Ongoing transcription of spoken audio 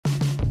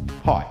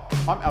Hi,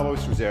 I'm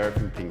Alois Rosario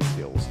from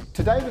PingSkills.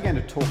 Today we're going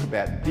to talk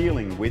about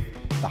dealing with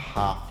the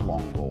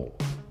half-long ball.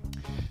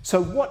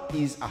 So what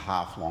is a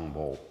half-long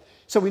ball?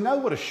 So we know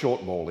what a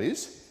short ball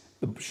is.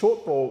 The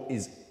short ball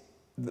is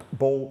the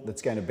ball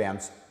that's going to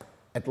bounce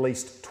at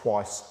least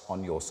twice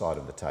on your side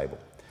of the table.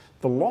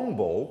 The long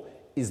ball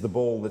is the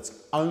ball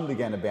that's only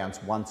going to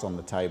bounce once on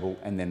the table,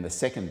 and then the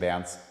second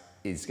bounce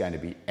is going to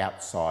be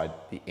outside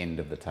the end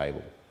of the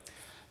table.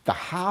 The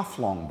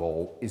half-long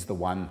ball is the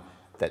one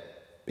that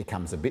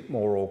becomes a bit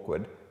more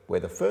awkward, where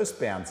the first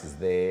bounce is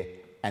there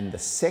and the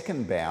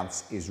second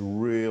bounce is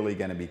really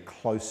going to be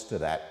close to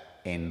that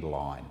end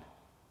line.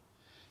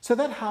 So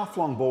that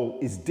half-long ball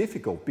is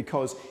difficult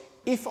because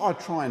if I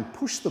try and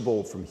push the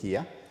ball from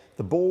here,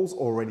 the ball's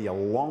already a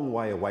long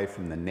way away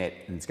from the net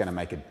and it's going to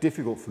make it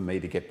difficult for me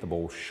to get the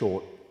ball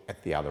short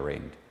at the other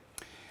end.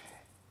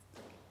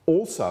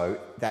 Also,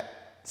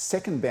 that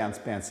second bounce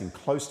bouncing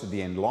close to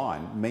the end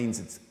line means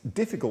it's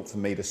difficult for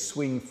me to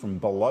swing from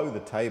below the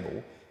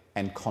table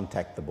and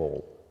contact the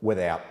ball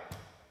without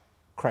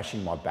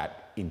crashing my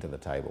bat into the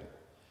table.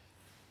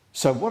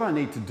 So what I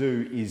need to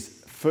do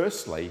is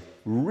firstly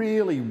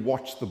really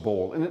watch the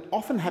ball, and it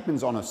often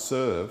happens on a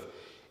serve,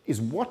 is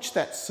watch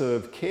that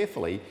serve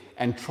carefully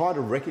and try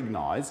to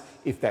recognize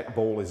if that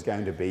ball is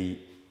going to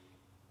be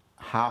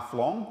half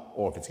long,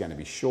 or if it's going to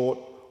be short,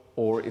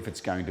 or if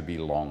it's going to be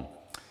long.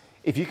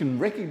 If you can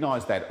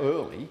recognize that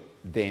early,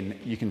 then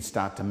you can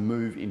start to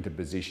move into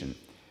position.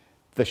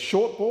 The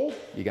short ball,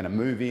 you're going to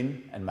move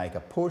in and make a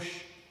push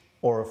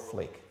or a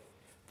flick.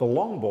 The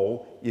long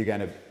ball, you're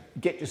going to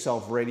get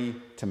yourself ready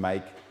to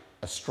make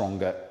a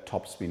stronger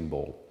topspin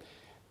ball.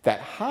 That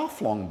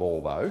half-long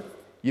ball though,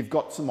 you've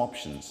got some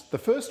options. The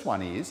first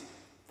one is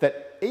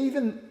that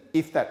even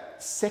if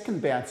that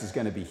second bounce is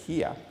going to be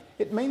here,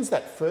 it means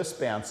that first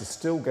bounce is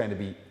still going to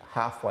be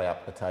halfway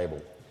up the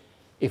table.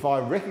 If I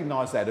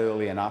recognise that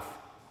early enough,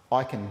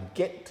 I can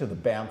get to the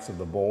bounce of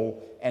the ball,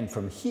 and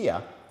from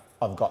here,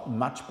 I've got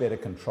much better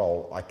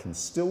control. I can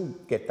still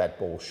get that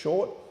ball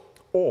short,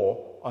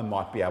 or I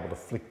might be able to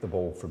flick the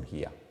ball from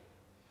here.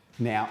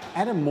 Now,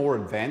 at a more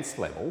advanced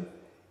level,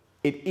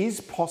 it is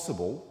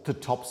possible to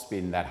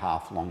topspin that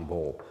half-long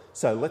ball.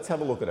 So let's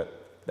have a look at it.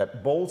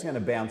 That ball's going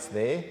to bounce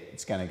there.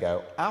 It's going to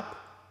go up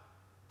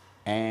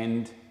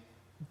and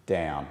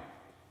down.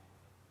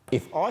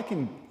 If I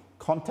can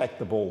contact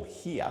the ball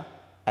here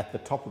at the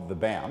top of the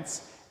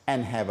bounce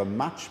and have a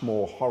much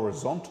more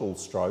horizontal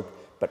stroke,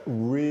 but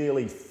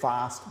really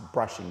fast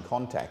brushing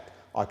contact,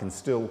 I can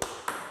still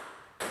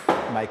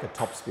make a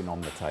topspin on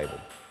the table.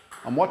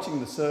 I'm watching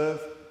the serve.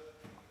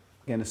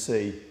 I'm going to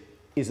see,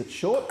 is it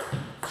short?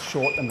 It's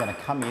short. I'm going to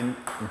come in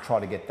and try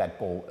to get that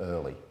ball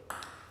early.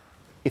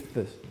 If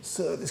the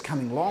serve is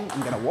coming long, I'm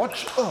going to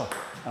watch, and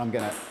I'm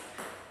going to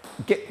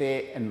get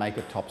there and make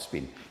a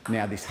topspin.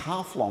 Now this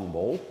half-long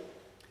ball,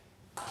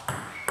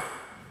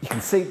 you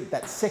can see that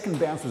that second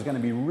bounce was going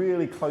to be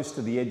really close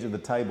to the edge of the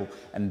table,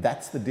 and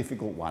that's the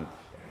difficult one.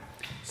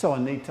 So I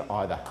need to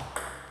either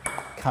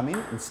come in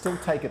and still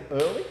take it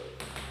early,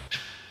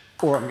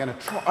 or I'm going to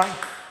try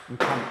and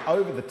come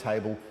over the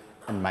table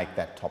and make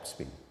that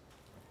topspin.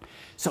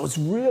 So it's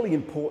really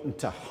important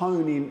to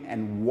hone in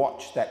and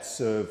watch that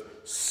serve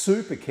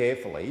super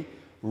carefully,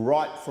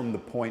 right from the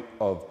point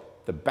of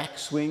the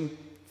backswing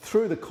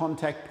through the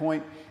contact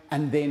point,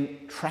 and then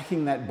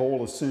tracking that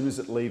ball as soon as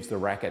it leaves the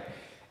racket,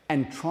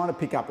 and trying to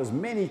pick up as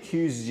many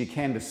cues as you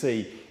can to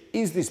see,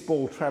 is this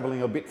ball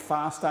travelling a bit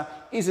faster?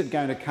 Is it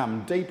going to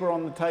come deeper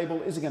on the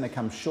table? Is it going to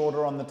come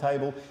shorter on the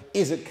table?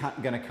 Is it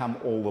going to come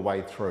all the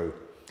way through?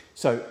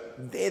 So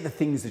they're the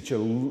things that you're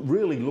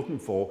really looking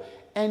for.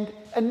 And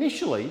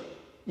initially,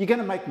 you're going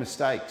to make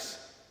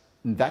mistakes.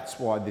 And that's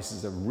why this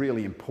is a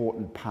really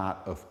important part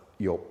of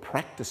your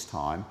practice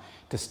time,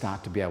 to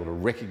start to be able to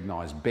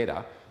recognise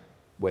better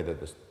whether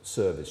the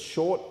serve is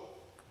short,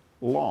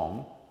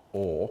 long,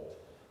 or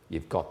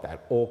you've got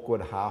that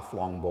awkward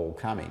half-long ball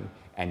coming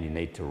and you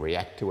need to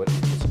react to it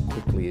as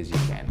quickly as you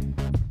can.